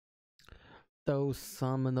Those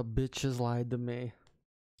son of bitches lied to me.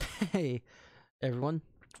 Hey, everyone.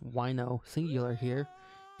 Wino Singular here.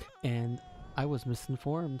 And I was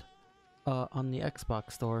misinformed. On the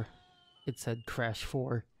Xbox store, it said Crash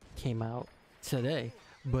 4 came out today,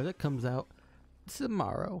 but it comes out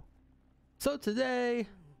tomorrow. So today,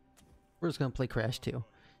 we're just gonna play Crash 2.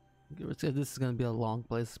 This is gonna be a long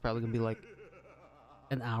play. This is probably gonna be like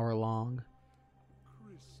an hour long.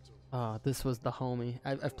 This was the homie.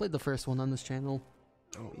 I've played the first one on this channel.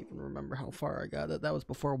 I don't even remember how far I got it. That was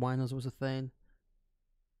before Winos was a thing.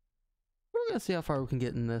 We're gonna see how far we can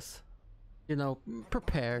get in this. You know,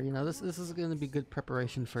 prepare. You know, this is gonna be good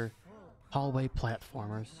preparation for hallway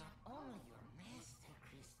platformers.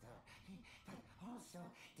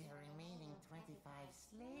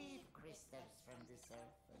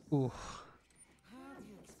 Ooh. How do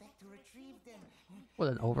you expect to retrieve them? What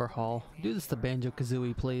an overhaul. Do this to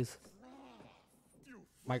Banjo-Kazooie, please.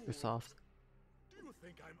 Microsoft. Do you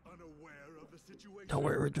think I'm unaware of the situation? Don't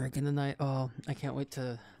worry, we're drinking tonight. Oh, I can't wait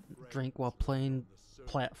to drink while playing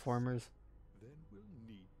platformers. Then we'll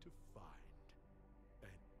need to find an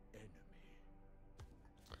enemy.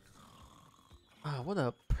 Ah, what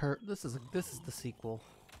a this is the sequel.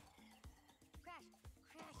 Crash!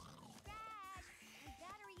 My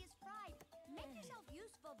battery is fried. Make yourself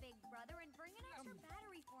useful, big brother, and bring an extra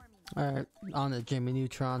battery for me. Alright, on it, Jimmy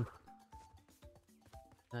Neutron.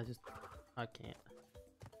 I can't.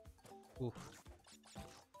 Oof.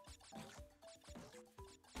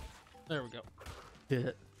 There we go. Did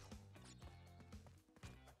it.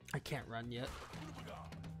 I can't run yet.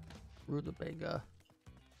 Rutabaga.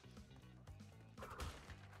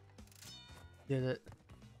 Did it.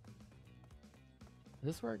 Is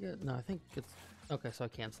this where I get? No, I think it's... Okay, so I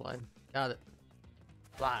can't slide. Got it.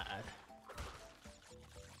 Slide.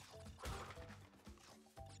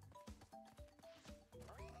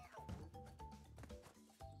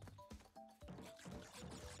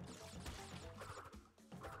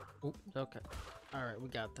 Oop, okay. Alright, we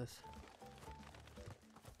got this.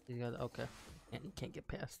 You got okay. And you can't get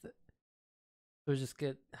past it. So just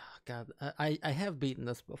get oh god, I have beaten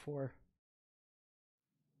this before.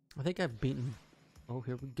 I think I've beaten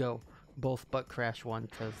here we go. Both but Crash 1,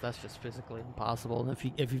 because that's just physically impossible. And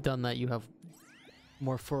if you've done that, you have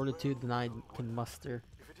more fortitude than I can muster.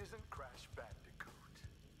 If it isn't Crash Bandicoot,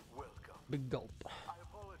 welcome. Big gulp. I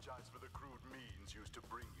apologize for the crude means used to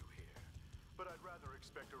bring you here, but I'd rather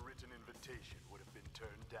expect a written invitation would have been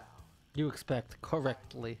turned down. You expect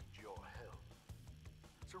correctly. I need your help.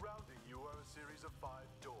 Surrounding you are a series of 5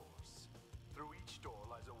 doors. Through each door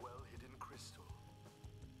lies a well-hidden crystal.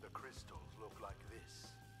 The crystals look like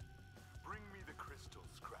this. Bring me the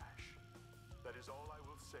crystals, Crash. That is all I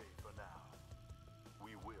will say for now.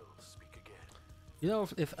 We will speak again. You know,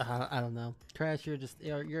 if I don't know, Crash, you're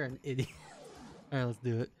an idiot. All right, let's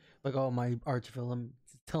do it. Like, oh, my arch villain,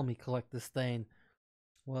 tell me collect this thing.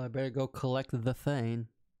 Well, I better go collect the thing.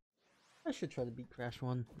 I should try to beat Crash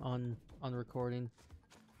 1 on recording.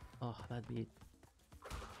 Oh, that'd be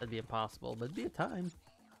impossible, but it'd be a time.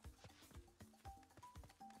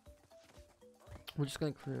 We're just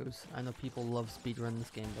gonna cruise. I know people love speedrun this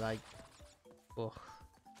game, but ugh.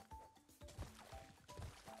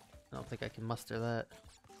 I don't think I can muster that.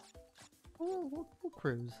 We'll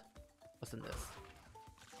cruise. What's in this?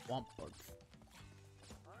 Swamp bugs.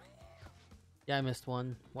 Yeah, I missed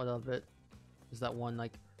one. What of it? Is that one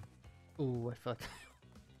like... Ooh, I feel like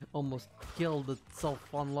I almost killed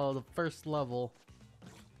itself on the first level.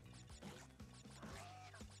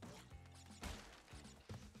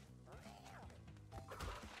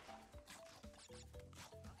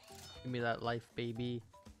 Give me that life, baby.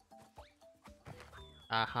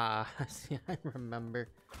 Aha, see, I remember.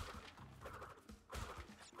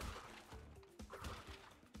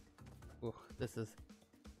 Ooh, this is...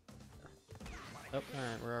 Oh,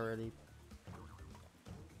 alright, we're already...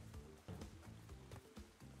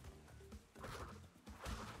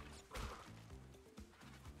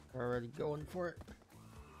 We're already going for it.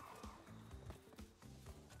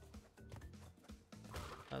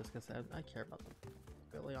 I was gonna say, I care about them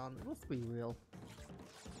early on. Let's be real.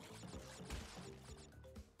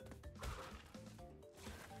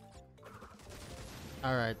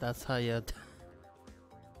 Alright, that's how you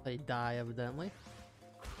die, evidently.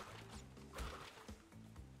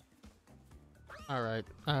 Alright,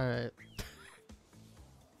 alright.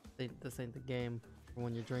 This ain't the game for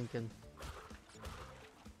when you're drinking.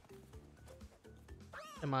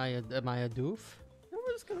 Am I a doof?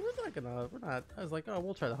 No, we're not. I was like, oh,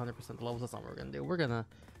 we'll try the 100% levels. That's not what we're gonna do. We're gonna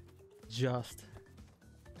just...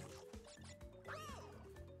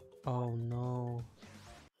 Oh no.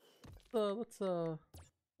 Let's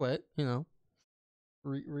quit, you know.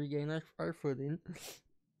 regain our footing.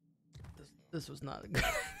 This was not a good.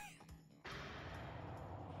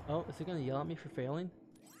 Oh, is he gonna yell at me for failing?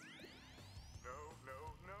 No,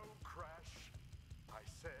 no, no, Crash. I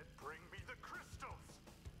said bring me the crystals.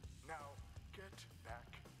 Now get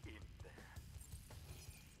back in there.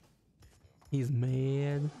 He's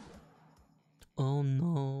mad. Oh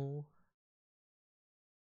no.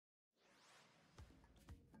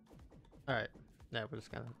 Alright. Yeah, we're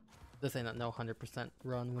just gonna. This ain't a no 100%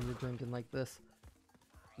 run when you're drinking like this.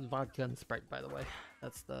 Vodka and Sprite, by the way.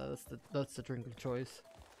 That's the drink of choice.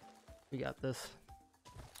 We got this.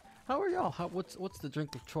 How are y'all? What's the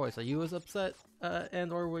drink of choice? Are you as upset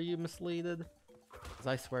and or were you misleaded? Cause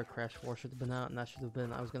I swear Crash 4 should have been out and that should have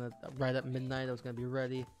been. I was gonna right at midnight. I was gonna be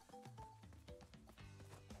ready.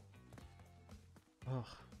 Oh,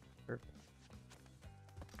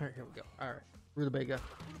 alright, here we go. Alright, rutabaga.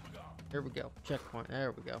 Here we go. Checkpoint.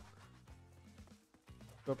 There we go.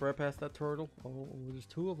 Go up right past that turtle. Oh, there's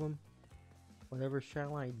two of them. Whatever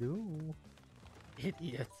shall I do?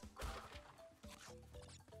 Idiot.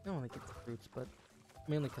 I don't want to get the fruits, but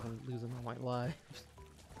mainly because I'm losing all my lives.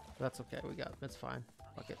 That's okay. We got it. It's fine.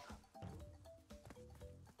 Fuck it.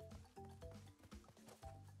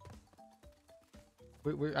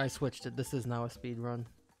 I switched it. This is now a speed run.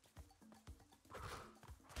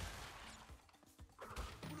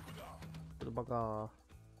 Oh.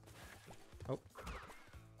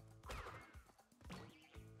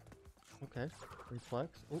 Okay.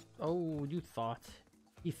 Reflex. Oh, you thought.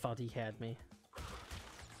 He thought he had me.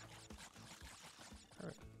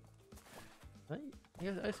 Alright.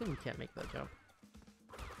 I assume you can't make that jump.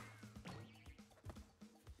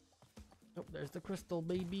 Oh, there's the crystal,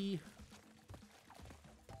 baby.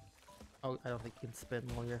 Oh, I don't think you can spin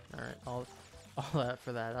while you're... Alright, all that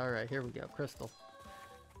for that. Alright, here we go. Crystal.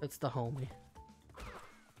 It's the homie.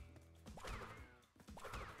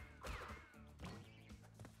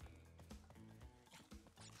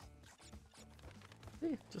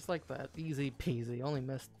 See, just like that. Easy peasy. Only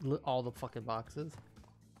missed all the fucking boxes.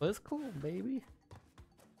 But it's cool, baby.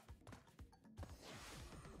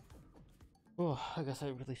 Oh, I guess I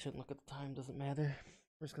really shouldn't look at the time. Doesn't matter.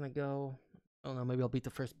 We're just gonna go... I don't know, maybe I'll beat the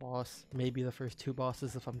first boss. Maybe the first two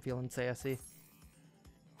bosses if I'm feeling sassy.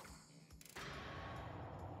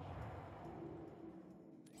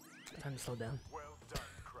 Time to slow down. Well done,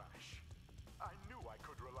 Crash. I knew I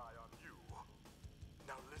could rely on you.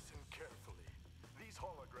 Now listen carefully. These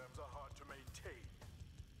holograms are hard to maintain.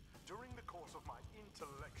 During the course of my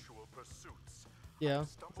intellectual pursuits, Yeah, I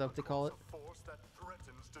is that what they call it? a force that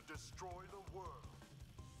threatens to destroy the world.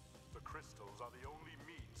 The crystals are the only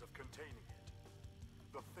means of containing it.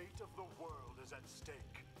 The fate of the world is at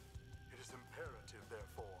stake. It is imperative,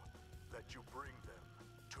 therefore, that you bring them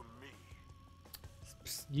to me.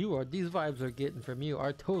 These vibes are getting from you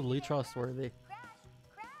are totally trustworthy.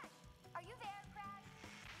 Crash! Are you there, Crash?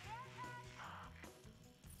 You there,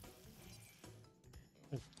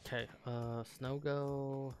 Crash? Okay, Snow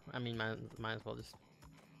go. I mean, might as well just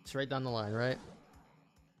straight down the line, right?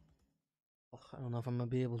 Oh, I don't know if I'm gonna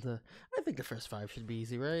be able to. I think the first 5 should be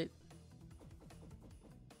easy, right?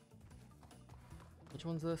 Which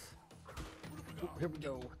one's this? Ooh, here we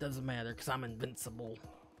go. Doesn't matter because I'm invincible.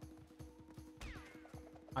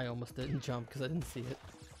 I almost didn't jump because I didn't see it.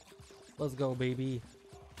 Let's go, baby.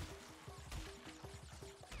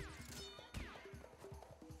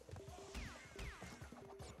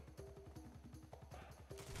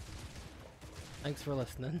 Thanks for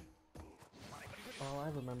listening. Oh, I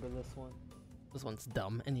remember this one. This one's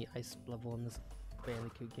dumb. Any ice level in this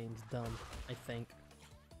Bandicoot game's dumb, I think.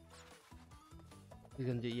 He's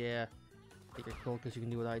gonna do, yeah. I think you're cool because you can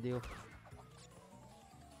do what I do.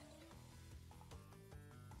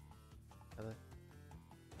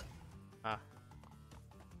 Ah.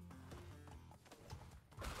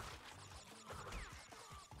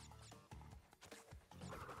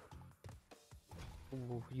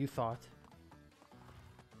 Ooh, you thought.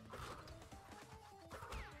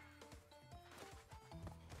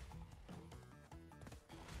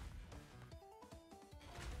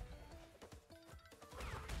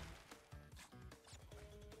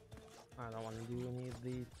 I don't want to do any of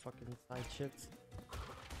the fucking side shits.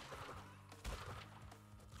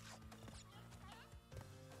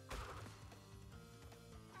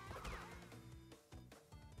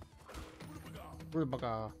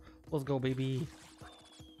 Rutabaga. Let's go, baby.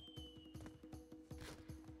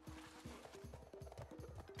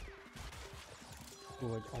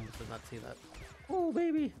 Ooh, I almost did not see that. Oh,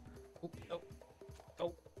 baby. Oh, oh,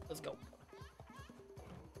 oh, let's go.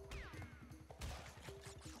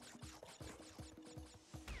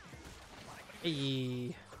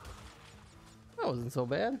 Hey. That wasn't so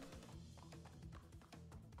bad.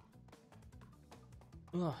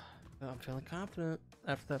 Ugh, I'm feeling confident.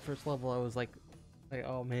 After that first level, I was like,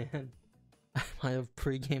 oh man, I might have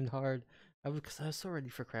pre-gamed hard. Because I was so ready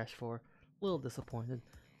for Crash 4. A little disappointed.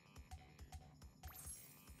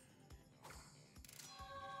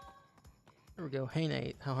 There we go. Hey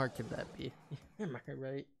Nate, how hard could that be? Am I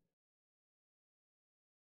right?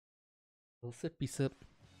 Little sippy sip.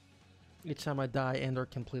 Each time I die and or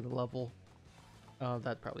complete a level,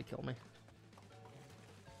 that'd probably kill me.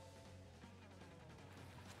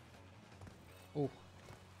 Oh,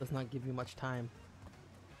 does not give you much time.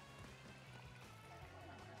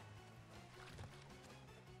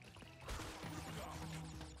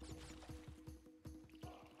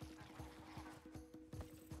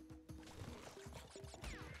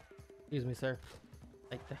 Excuse me, sir.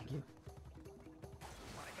 Thank you.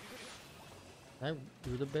 Can I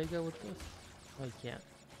rutabaga with this? Oh, you can't.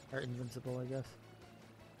 Or invincible, I guess.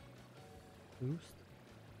 Boost?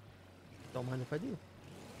 Don't mind if I do.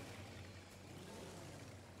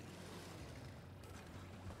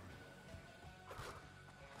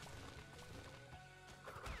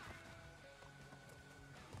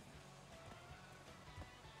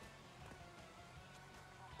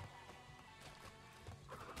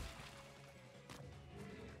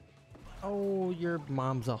 Oh, your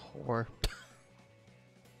mom's a whore.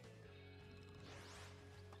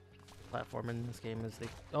 Platform in this game is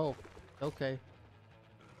like, oh, okay.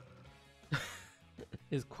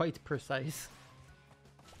 Is quite precise.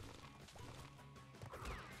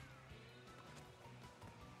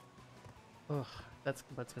 Ugh, that's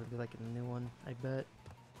gonna be like a new one, I bet.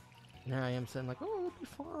 Now I am saying like, oh, it'll be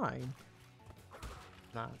fine.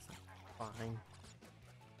 Nah, it's not fine.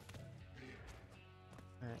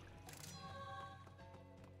 Alright.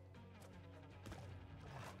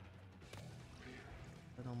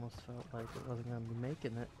 It almost felt like it wasn't gonna be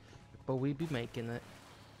making it, but we'd be making it.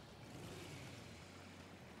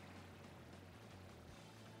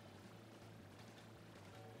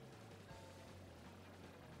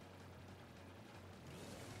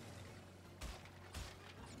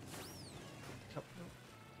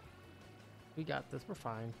 We got this, we're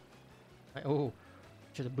fine. Oh,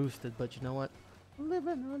 should have boosted, but you know what?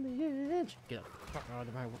 Living on the edge. Get up out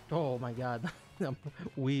of my. Oh my god. I'm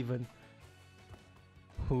weaving.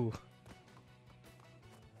 Ooh.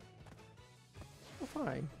 We're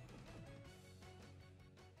fine.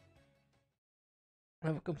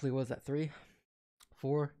 Level complete, what was that? 3?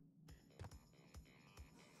 4?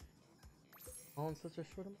 All in such a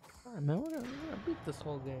short amount of time, man. We're gonna beat this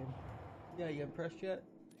whole game. Yeah, you impressed yet?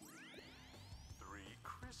 3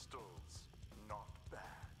 crystals. Not bad.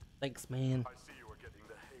 Thanks, man. I see you are getting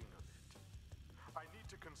the hang of it. I need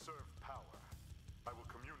to conserve power. I will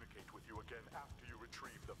communicate with you again after you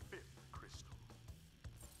retrieve the 5th crystal.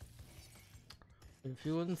 If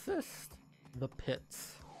you insist. The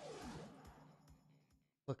pits.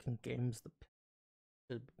 Looking games, the pit.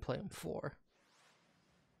 Should play them 4.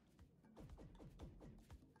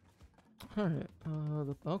 Alright,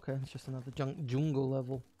 okay, it's just another jungle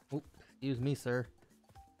level. Oh, excuse me, sir.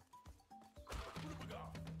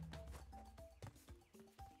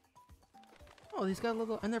 Oh, he's got a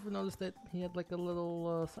little. I never noticed that he had like a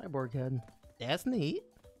little cyborg head. That's neat.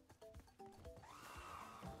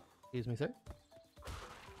 Excuse me, sir.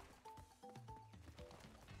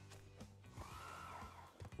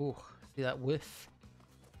 Ooh, see that whiff?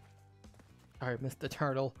 Alright, Mr.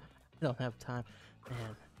 Turtle. I don't have time.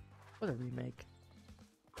 Man, what a remake.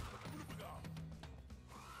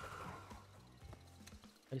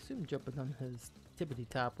 I assume jumping on his tippity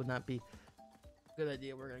top would not be a good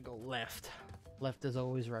idea. We're gonna go left. Left is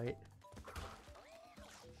always right.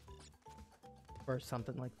 Or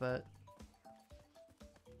something like that.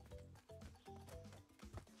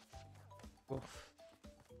 Oof.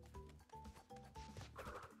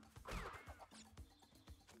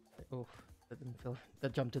 Oof. That didn't feel.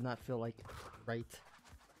 That jump did not feel like right.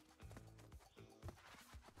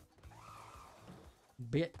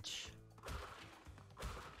 Bitch.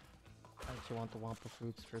 I actually want the Wampa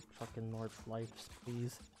fruits for fucking North lives,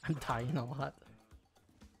 please. I'm dying a lot.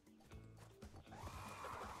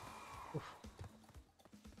 Oof.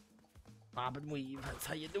 Bob and weave, that's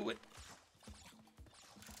how you do it.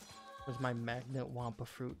 Where's my magnet Wampa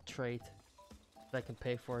fruit trait that I can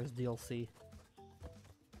pay for as DLC?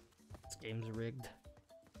 This game's rigged.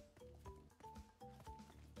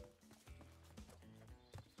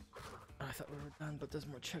 I thought we were done, but there's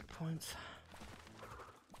more checkpoints.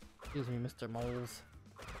 Excuse me, Mr. Moles.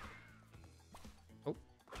 Oh.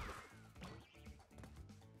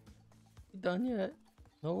 You done yet?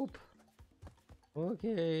 Nope.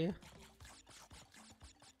 Okay.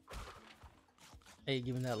 Hey,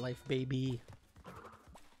 give me that life, baby.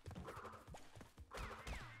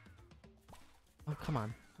 Oh, come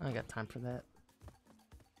on. I ain't got time for that.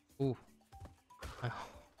 Ooh. Oh.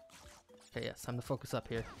 Okay, yes, time to focus up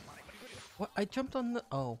here. What? I jumped on the...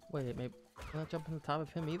 Oh, wait, maybe... Can I jump on the top of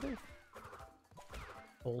him either?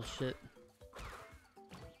 Bullshit.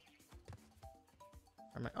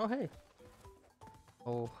 Am I... Oh, hey.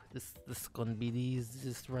 Oh, this is gonna be the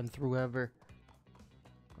easiest run through ever.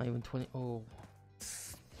 Not even 20... Oh.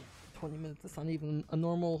 20 minutes. That's not even a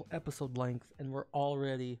normal episode length. And we're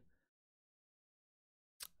already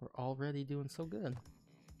doing so good.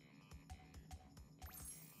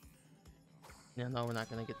 Yeah, no, we're not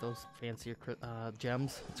gonna get those fancier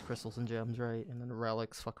gems. It's crystals and gems, right? And then the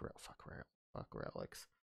relics. Fuck relics.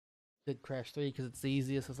 Did Crash 3 because it's the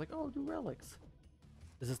easiest. I was like, oh, do relics.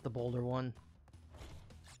 Is this the boulder one?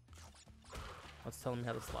 Let's tell me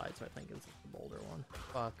how to slide, so I think it's the boulder one.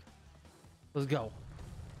 Fuck. Let's go.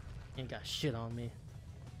 Ain't got shit on me.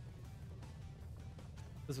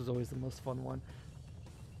 This was always the most fun one.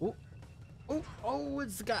 Oh, oh, oh!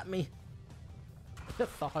 It's got me. I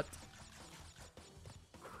thought.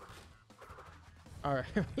 All right,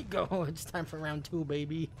 here we go. It's time for round 2,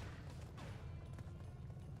 baby.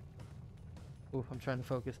 Ooh, I'm trying to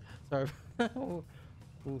focus. Sorry. Ooh,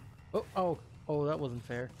 ooh. Oh, oh, oh! That wasn't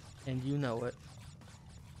fair, and you know it.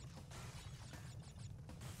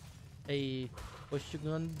 Hey, what you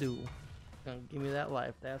gonna do? Gonna give me that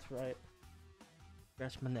life? That's right.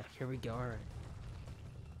 Scratch my neck. Here we go. All right.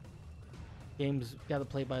 Game's gotta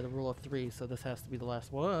play by the rule of 3, so this has to be the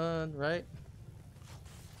last one, right?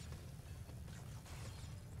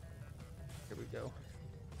 Here we go.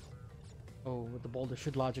 Oh, the boulder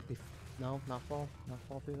should logically... No, not fall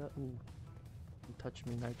through that. Ooh. You touch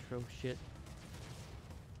me, nitro shit.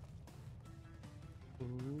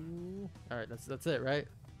 Ooh. Alright, that's it, right?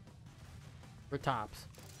 We're tops.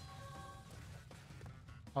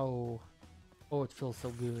 Oh. Oh, it feels so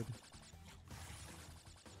good.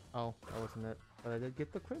 Oh, that wasn't it. But I did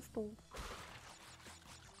get the crystal.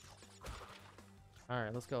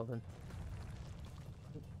 Alright, let's go then.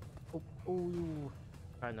 Oh, oh,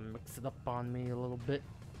 trying to mix it up on me a little bit.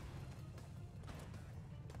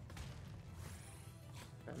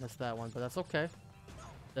 I missed that one, but that's okay.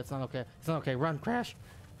 That's not okay. It's not okay. Run, Crash.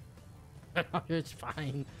 It's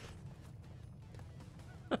fine.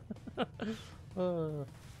 Oh,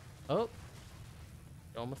 you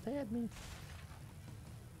almost had me.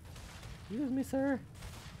 Excuse me, sir.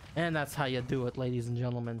 And that's how you do it, ladies and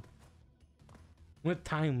gentlemen. With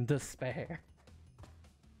time to spare.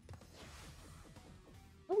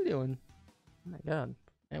 What are we doing? Oh my god.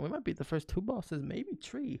 And we might beat the first 2 bosses, maybe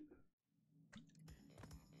 3.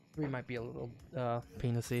 3 might be a little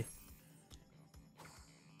penisy.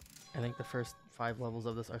 I think the first 5 levels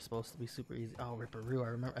of this are supposed to be super easy. Oh, Ripperoo, I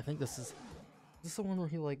remember. I think this is the one where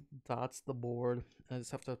he like dots the board. I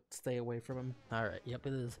just have to stay away from him. Alright, yep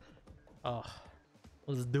it is. Oh,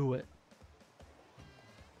 let's do it.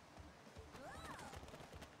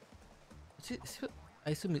 I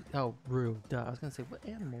assume it, oh, Roo, duh. I was gonna say, what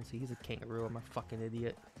animal is he? He's a kangaroo. I'm a fucking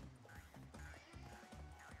idiot.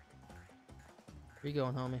 Where you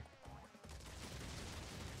going, homie?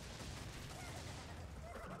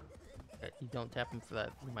 You don't tap him for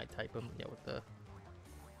that. You might type him. Yeah, with the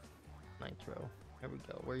nitro. There we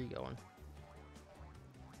go. Where are you going?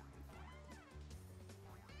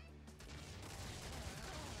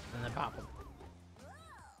 And then pop him.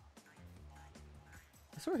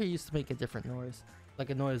 I swear he used to make a different noise. Like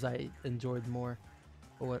a noise I enjoyed more.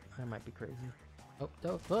 But what? I might be crazy. Oh,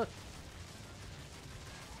 don't look!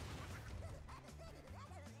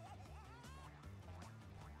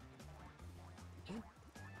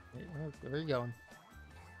 Where are you going?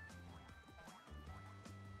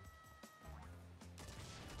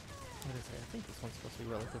 What is it? I think this one's supposed to be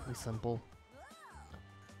relatively simple.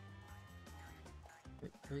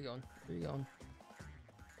 Where are you going? Where are you going?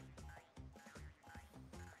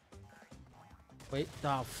 Wait,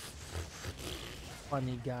 oh,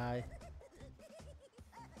 funny guy.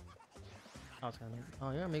 I was gonna make,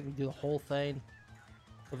 oh, you're gonna make me do the whole thing?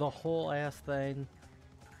 The whole ass thing?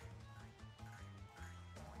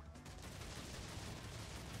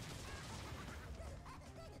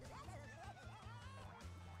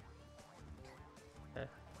 Okay.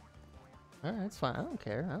 Alright, it's fine. I don't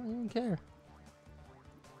care. I don't even care.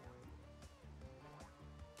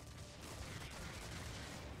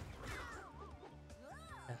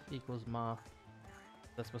 F equals ma.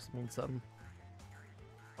 That's supposed to mean something.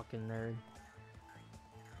 Fucking nerd.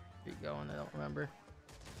 Where you going? I don't remember.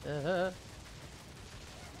 I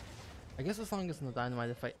guess as long as in the dynamite,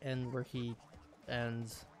 if I end where he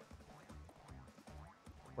ends,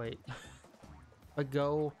 Wait.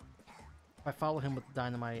 If I follow him with the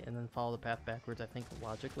dynamite and then follow the path backwards, I think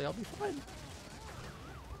logically I'll be fine.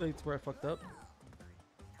 That's where I fucked up.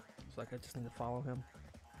 It's like I just need to follow him.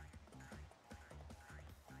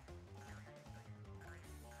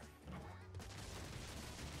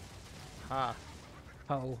 Ha.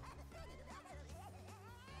 Oh.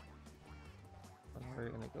 We're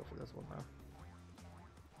gonna go for this one now.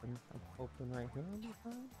 I'm hoping right here will be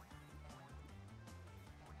fine.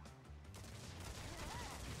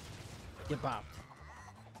 Get bopped.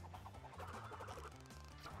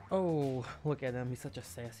 Oh, look at him. He's such a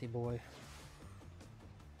sassy boy.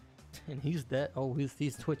 And he's dead. Oh,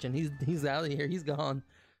 he's twitching. He's out of here. He's gone.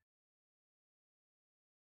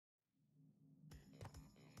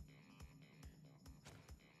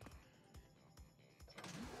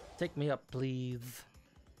 Take me up, please.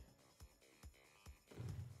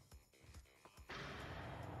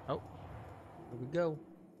 Oh, here we go.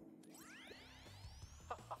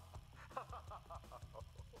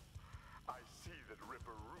 I see that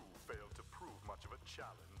Ripperoo failed to prove much of a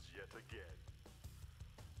challenge yet again.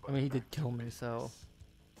 I mean, he did kill me, so.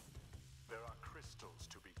 There are crystals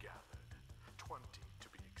to be gathered, 20 to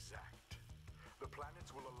be exact. The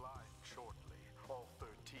planets will align shortly, all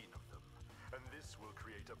 13 of them, and this will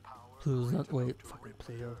create a power. Pluto's not. great Wait, enough to fucking rip the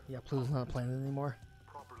Pluto. Earth Yeah, Pluto's not a planet anymore.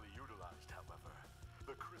 Properly utilized, however,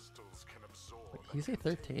 the crystals can absorb. Wait, did you say and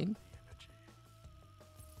contain 13? the energy.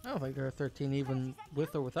 I don't think there are 13 even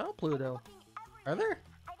with or without Pluto. Are there?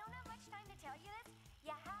 I don't have much time to tell you this.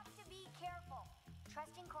 You have to be careful.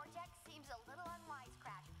 Trusting Cortex seems a little unwise,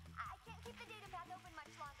 Crash. I can't keep the data path open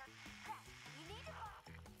much longer. Crash, you need to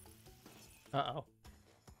Uh-oh.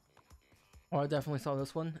 Oh, I definitely saw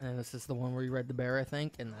this one, and this is the one where you read the bear, I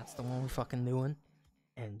think, and that's the one we're fucking doing.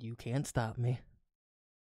 And you can't stop me.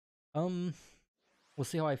 We'll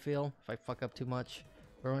see how I feel if I fuck up too much.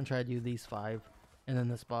 We're gonna try to do these 5, and then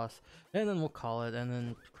this boss, and then we'll call it, and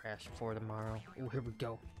then Crash 4 tomorrow. Oh, here we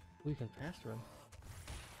go. We can fast run.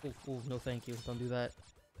 Oh, no thank you. Don't do that.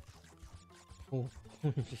 Oh,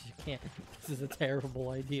 you can't. This is a terrible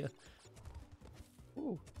idea.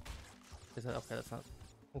 Ooh. Is that okay? That's not.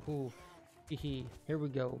 Ooh. Hee. Here we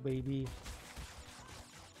go, baby.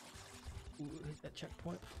 Ooh, hit that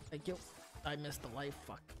checkpoint. Thank you. I missed the life.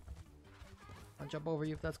 Fuck. I'll jump over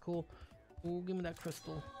you if that's cool. Ooh, give me that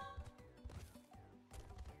crystal.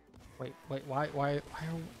 Wait, why?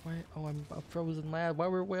 Oh, I'm a frozen lad. Why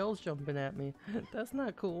were whales jumping at me? That's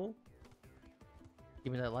not cool.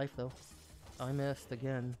 Give me that life though. Oh, I missed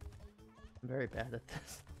again. I'm very bad at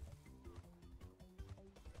this.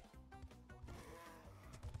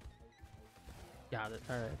 Got it.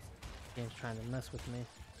 Alright. Game's trying to mess with me.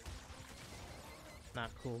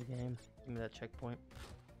 Not cool, game. Give me that checkpoint.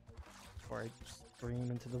 Before I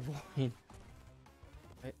scream into the void.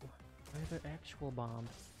 Wait, why are there actual bombs?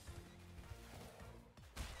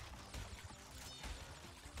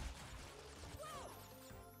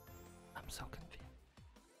 I'm so confused.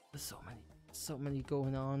 There's so many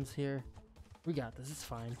going ons here. We got this, it's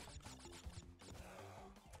fine.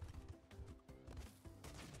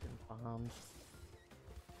 Bombs.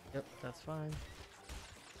 Yep, that's fine.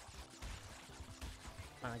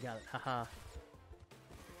 I got it. Haha.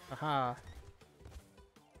 Haha.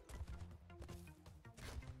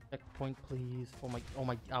 Checkpoint, please. Oh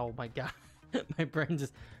my god. My brain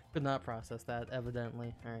just could not process that,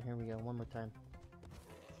 evidently. Alright, here we go. One more time.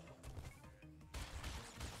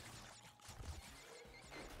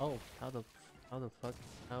 Oh, how the fuck?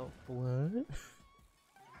 How? What?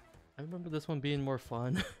 I remember this one being more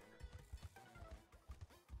fun.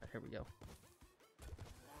 Right, here we go.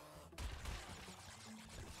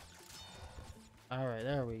 Alright,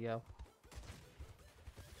 there we go.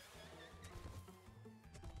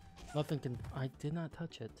 Nothing can. I did not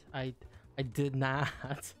touch it. I did not.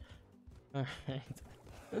 Alright.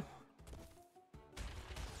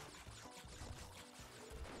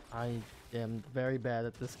 I am very bad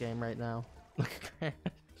at this game right now. Look at Crash.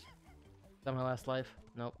 Is that my last life?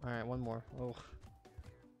 Nope. Alright, one more. Oh.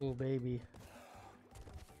 Oh, baby.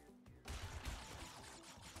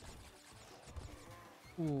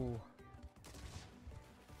 Ooh.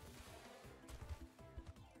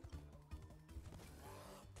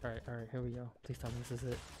 Alright, here we go. Please tell me this is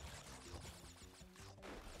it.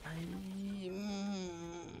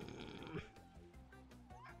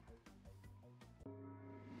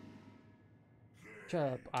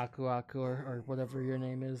 Shut up, Aku or whatever your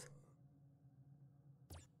name is.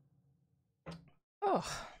 Oh.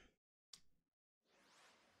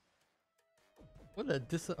 What a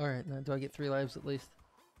alright, now do I get 3 lives at least?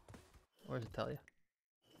 Or does it tell you?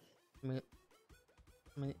 I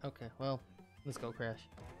mean, okay, well, Let's go, Crash.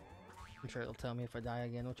 I'm sure it'll tell me if I die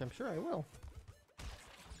again, which I'm sure I will.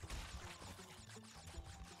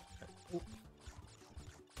 Ooh.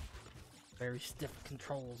 Very stiff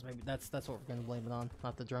controls. Maybe that's what we're gonna blame it on,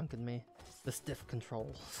 not the drunken me. The stiff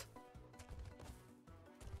controls.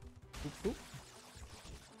 Oop, oop.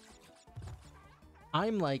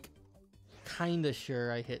 I'm like kinda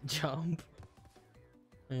sure I hit jump.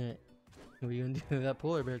 Alright. We're gonna do that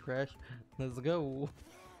polar bear crash. Let's go.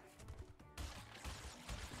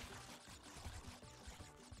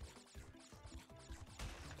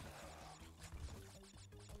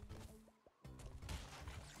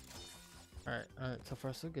 Alright, so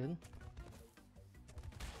far so good.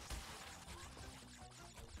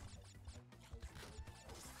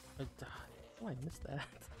 Oh, I missed that.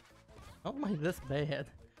 How am I this bad?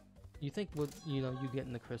 You think with you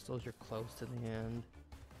getting the crystals, you're close to the end.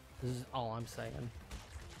 This is all I'm saying.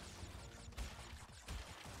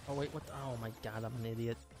 Oh wait, what? Oh my god, I'm an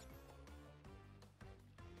idiot.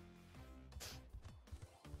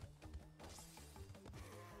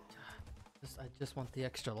 I just want the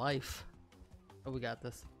extra life. Oh, we got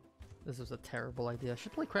this. This was a terrible idea. I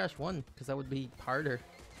should play Crash 1, because that would be harder.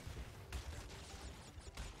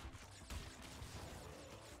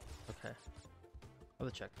 Okay.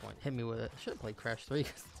 Another checkpoint. Hit me with it. I should have played Crash 3,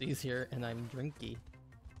 because it's easier, and I'm drinky.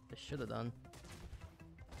 I should have done.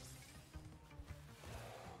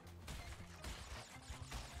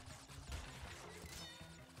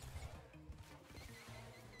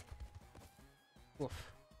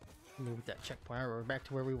 Woof. Move that checkpoint. Alright, we're back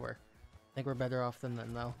to where we were. I think we're better off than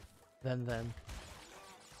then, though. Then.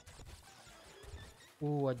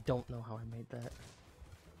 Ooh, I don't know how I made that.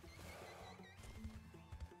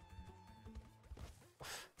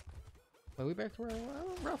 Are we back to where I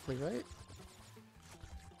was? Roughly, right?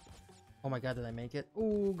 Oh my god, did I make it?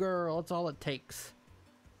 Ooh, girl, that's all it takes.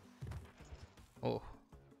 Oh.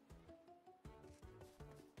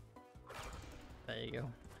 There you go.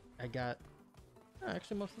 I got...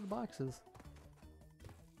 actually, most of the boxes.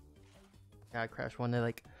 God, Crash 1, they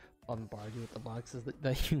like bombard you with the boxes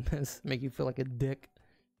that you miss, make you feel like a dick.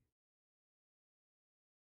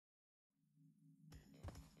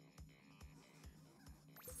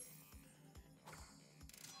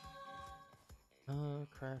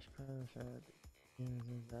 Crash.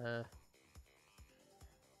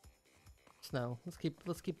 Snow. Let's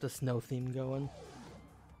keep the snow theme going.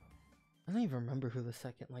 I don't even remember who the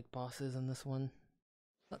second like boss is in this one.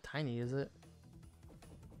 Not Tiny, is it?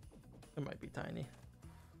 It might be Tiny.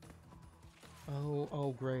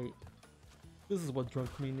 Oh great. This is what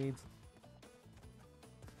drunk me needs.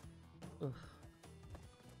 Ugh.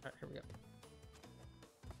 Alright, here we go.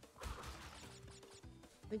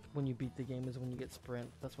 I think when you beat the game is when you get sprint.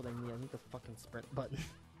 That's what I need. I need the fucking sprint button.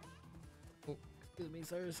 Oh, excuse me,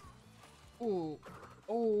 sirs.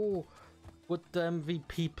 Oh, with the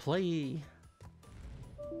MVP play.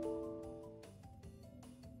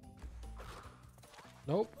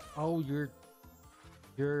 Nope. Oh,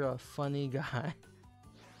 you're a funny guy.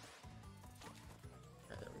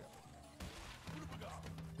 Right, there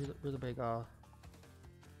we go. We're the big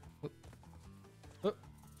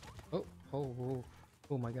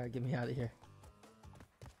Oh my god, get me out of here.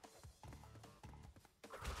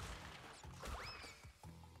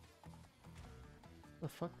 The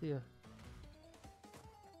fuck do you...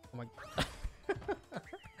 Oh my...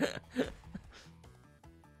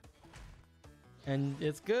 And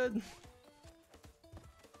it's good.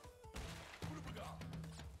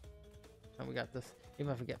 And we got this.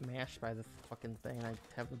 Even if I get mashed by the fucking thing, I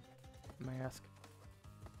have a mask.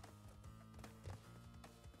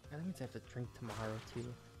 That means I have to drink tomorrow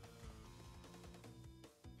too.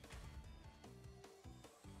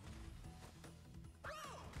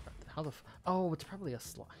 How the f— oh, it's probably a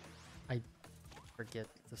slide. I forget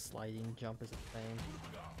the sliding jump is a thing.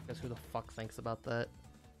 Guess who the fuck thinks about that?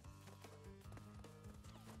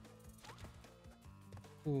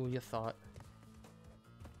 Ooh, you thought.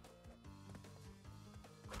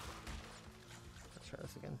 Let's try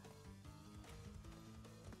this again.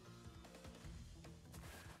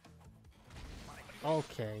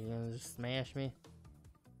 Okay, you gonna just smash me?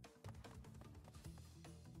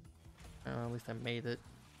 At least I made it.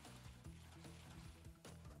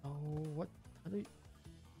 Oh, what? How do you...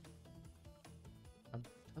 how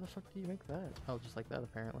the fuck do you make that? Oh, just like that,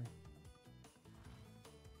 apparently.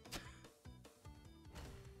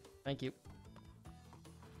 Thank you.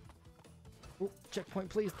 Ooh, checkpoint,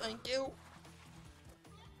 please. Thank you.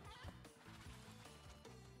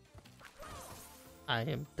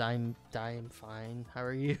 I'm fine. How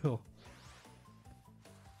are you?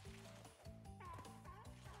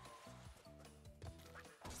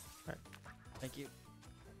 Alright. Thank you.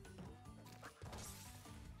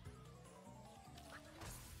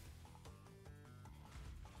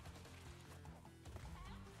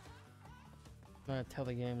 I'm gonna tell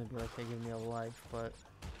the game to be like, hey, give me a life, but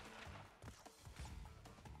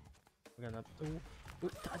we're gonna. Ooh,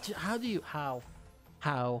 how do you? How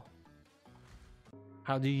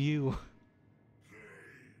do you?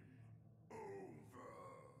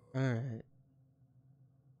 Alright.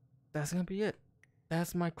 That's gonna be it.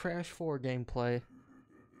 That's my Crash 4 gameplay.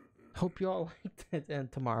 Hope you all liked it,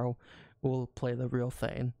 and tomorrow we'll play the real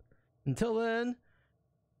thing. Until then,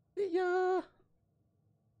 see ya!